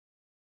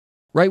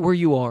Right where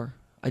you are,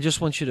 I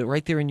just want you to,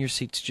 right there in your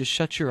seats, just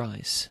shut your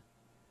eyes.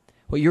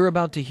 What you're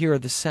about to hear are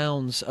the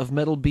sounds of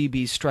metal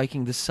BBs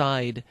striking the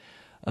side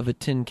of a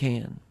tin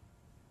can.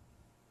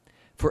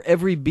 For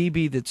every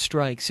BB that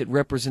strikes, it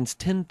represents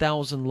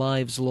 10,000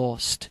 lives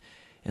lost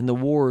in the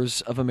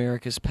wars of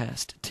America's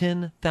past.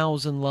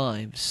 10,000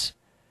 lives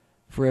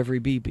for every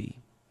BB.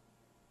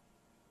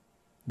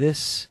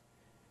 This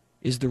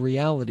is the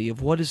reality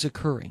of what is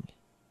occurring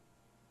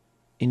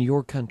in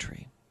your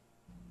country.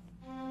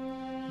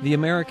 The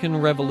American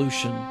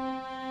Revolution,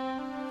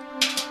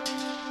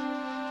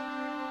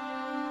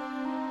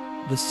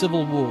 the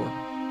Civil War,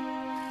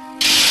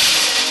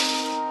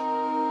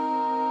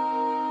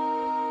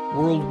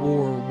 World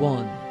War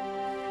I,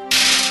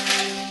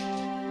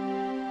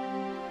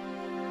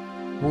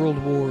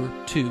 World War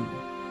II,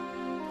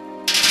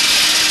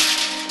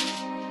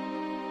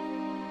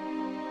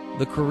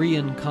 the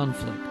Korean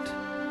conflict,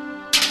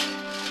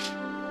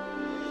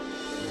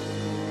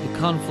 the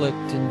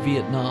conflict in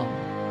Vietnam,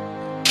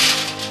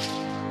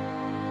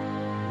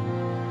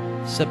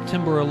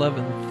 September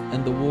 11th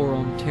and the War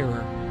on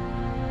Terror.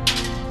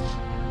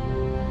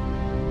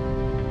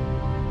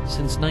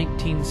 Since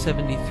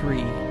 1973,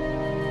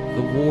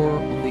 the War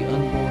on the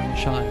Unborn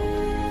Child.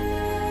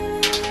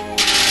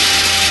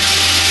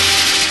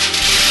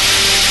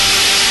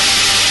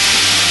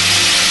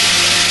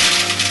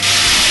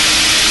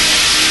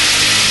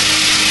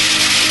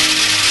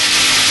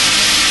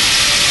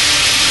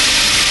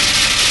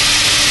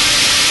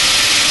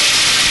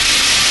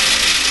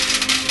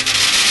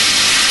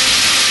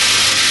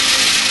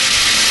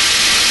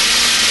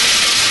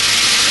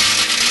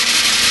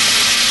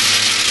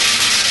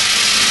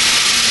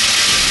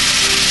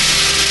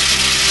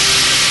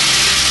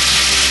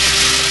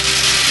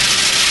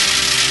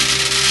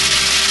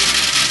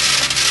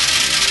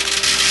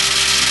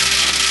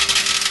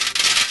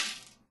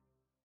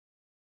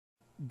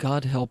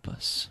 God help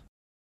us.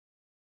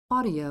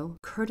 Audio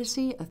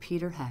courtesy of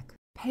Peter Heck.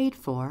 Paid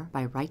for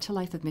by Right to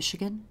Life of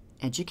Michigan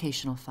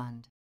Educational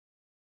Fund.